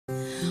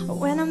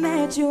When I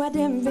met you, I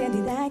didn't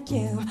really like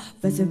you.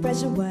 First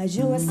impression was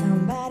you were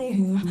somebody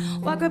who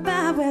walk right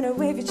by when I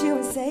wave at you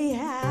and say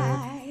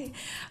hi.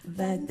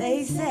 But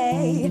they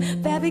say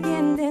bad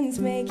beginnings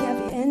make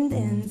happy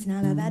endings.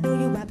 Now that I know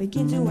you, I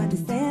begin to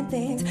understand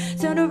things.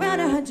 Turn around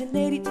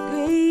 180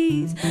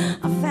 degrees.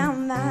 I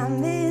found my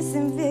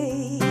missing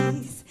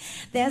piece.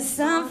 There's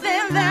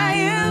something about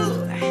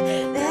you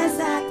that's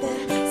like the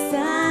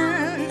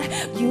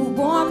sun. You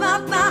warm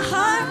up my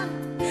heart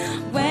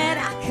when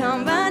I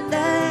come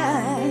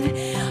undone.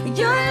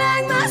 You're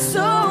like my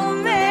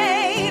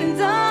soulmate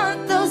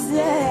on those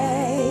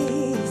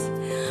days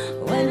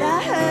when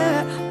I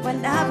hurt,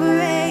 when I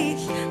break.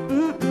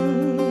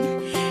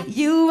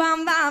 You are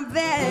my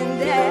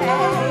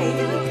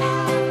band-aid.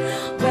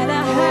 When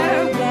I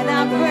hurt, when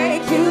I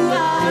break, you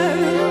are.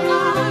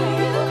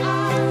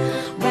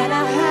 When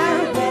I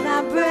hurt, when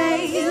I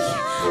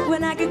break.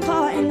 When I get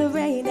caught in the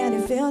rain and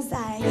it feels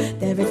like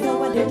there is no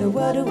one in the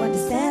world who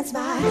understands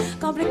my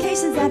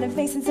complications that I'm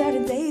facing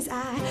certain days.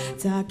 I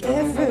talk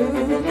it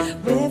through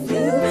with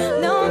you.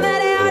 No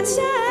matter how I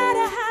try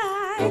to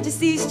hide, just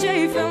see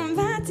straight from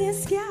my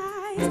disguise.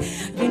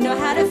 You know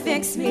how to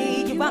fix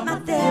me, you are my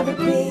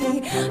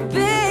therapy.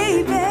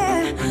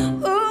 Baby,